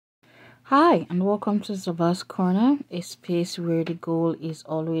Hi, and welcome to Zaba's Corner, a space where the goal is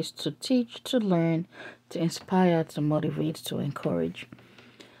always to teach, to learn, to inspire, to motivate, to encourage.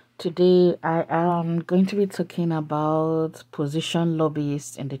 Today, I am going to be talking about position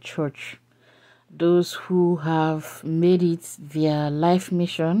lobbyists in the church, those who have made it their life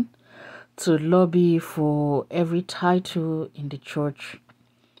mission to lobby for every title in the church.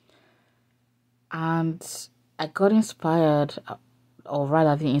 And I got inspired, or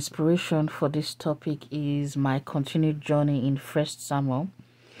rather the inspiration for this topic is my continued journey in First Samuel.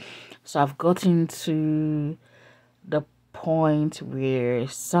 So I've gotten to the point where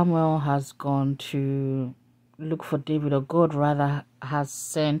Samuel has gone to look for David, or God rather has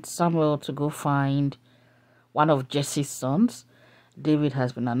sent Samuel to go find one of Jesse's sons. David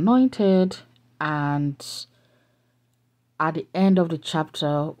has been anointed, and at the end of the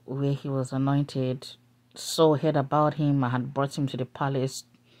chapter where he was anointed, Saul heard about him and had brought him to the palace,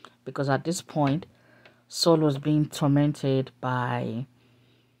 because at this point Saul was being tormented by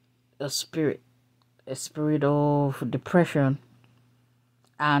a spirit of depression,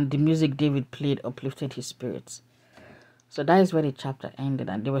 and the music David played uplifted his spirits. So that is where the chapter ended,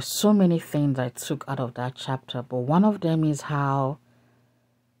 and there were so many things I took out of that chapter, but one of them is how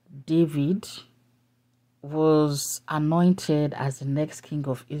David was anointed as the next king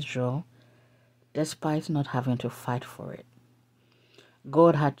of Israel despite not having to fight for it.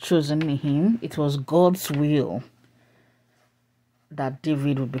 God had chosen him. It was God's will that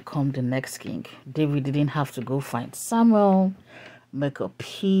David would become the next king. David didn't have to go find Samuel, make a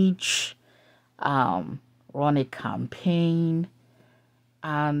pitch, run a campaign.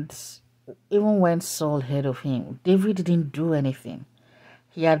 And even when Saul heard of him, David didn't do anything.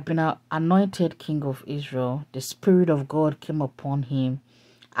 He had been anointed king of Israel. The Spirit of God came upon him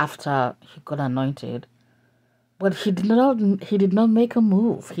after he got anointed. But he did not make a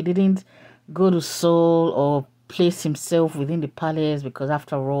move. He didn't go to Saul or place himself within the palace, because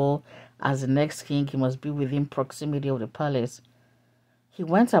after all, as the next king, he must be within proximity of the palace. He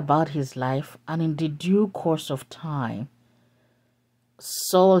went about his life, and in the due course of time,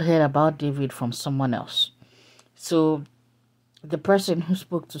 Saul heard about David from someone else. So the person who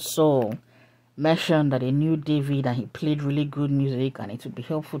spoke to Saul mentioned that he knew David and he played really good music and it would be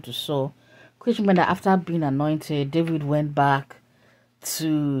helpful to Saul, which meant that after being anointed, David went back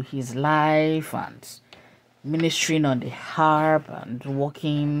to his life and ministering on the harp and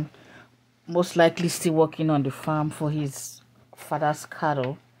working, most likely still working on the farm for his father's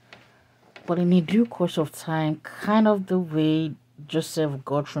cattle. But in a due course of time, kind of the way Joseph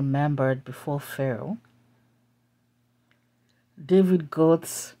got remembered before Pharaoh, David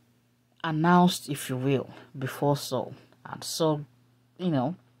got announced, if you will, before Saul. And Saul,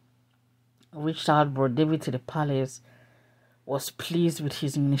 reached out, brought David to the palace, was pleased with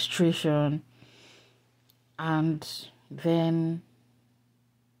his ministration, and then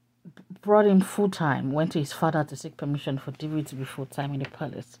brought him full-time, went to his father to seek permission for David to be full-time in the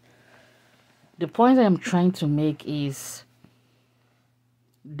palace. The point I am trying to make is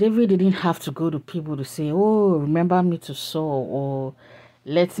David didn't have to go to people to say, oh, remember me to Saul, or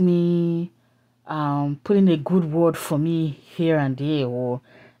let me put in a good word for me here and there, or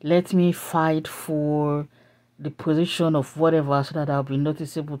let me fight for the position of whatever so that I'll be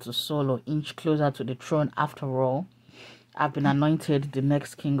noticeable to Saul or inch closer to the throne. After all, I've been anointed the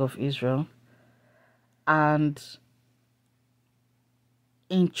next king of Israel. And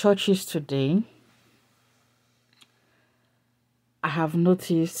in churches today, I have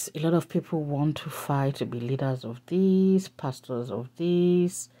noticed a lot of people want to fight to be leaders of this, pastors of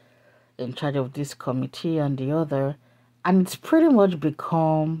this, in charge of this committee and the other, and it's pretty much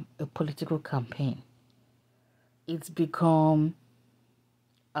become a political campaign. It's become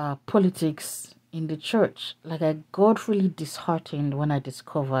politics in the church. Like, I got really disheartened when I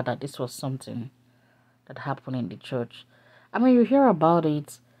discovered that this was something that happened in the church. I mean, you hear about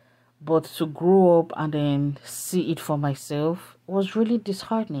it, but to grow up and then see it for myself was really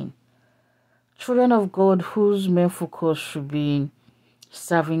disheartening. Children of God whose main focus should be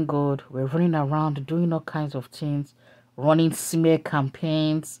serving God were running around doing all kinds of things, running smear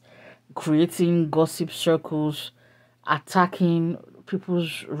campaigns, creating gossip circles, attacking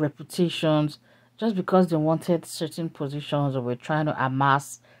people's reputations just because they wanted certain positions or were trying to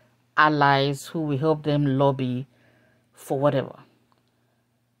amass allies who will help them lobby for whatever.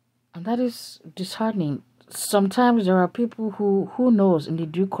 And that is disheartening. Sometimes there are people who knows in the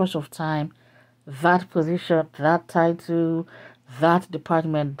due course of time, that position, that title, that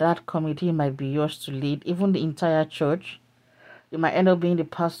department, that committee might be yours to lead, even the entire church. You might end up being the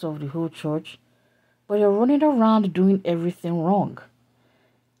pastor of the whole church, but you're running around doing everything wrong.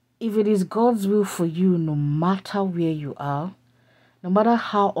 if it is God's will for you, no matter where you are, no matter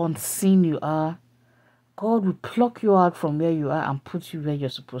how unseen you are, God will pluck you out from where you are and put you where you're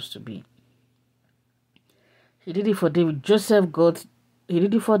supposed to be. He did it for David. He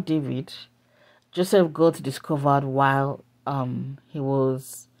did it for David. Joseph got discovered while he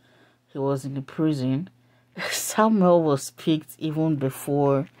was in the prison. Samuel was picked even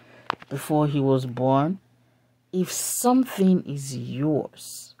before he was born. If something is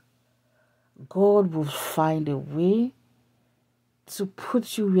yours, God will find a way to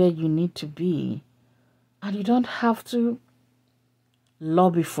put you where you need to be, and you don't have to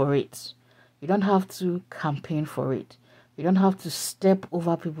lobby for it. You don't have to campaign for it. You don't have to step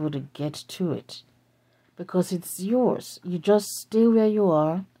over people to get to it, because it's yours. You just stay where you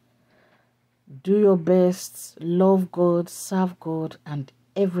are, do your best, love God, serve God, and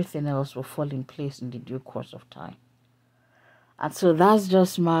everything else will fall in place in the due course of time. And so that's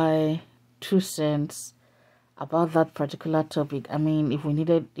just my 2 cents about that particular topic. I mean,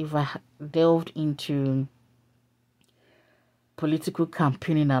 if I delved into political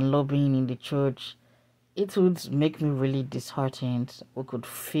campaigning and lobbying in the church, it would make me really disheartened. We could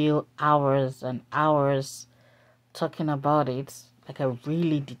fill hours and hours talking about it. Like, I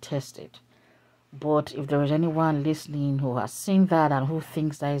really detest it. But if there is anyone listening who has seen that and who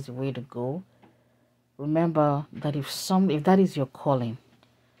thinks that is the way to go, remember that if that is your calling,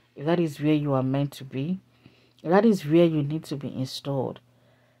 if that is where you are meant to be, if that is where you need to be installed,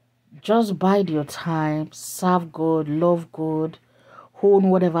 just bide your time, serve God, love God, hone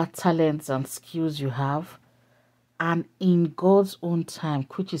whatever talents and skills you have, and in God's own time,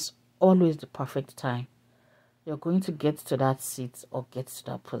 which is always the perfect time, you're going to get to that seat or get to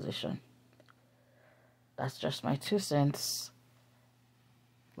that position. That's just my 2 cents.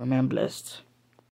 Remain blessed.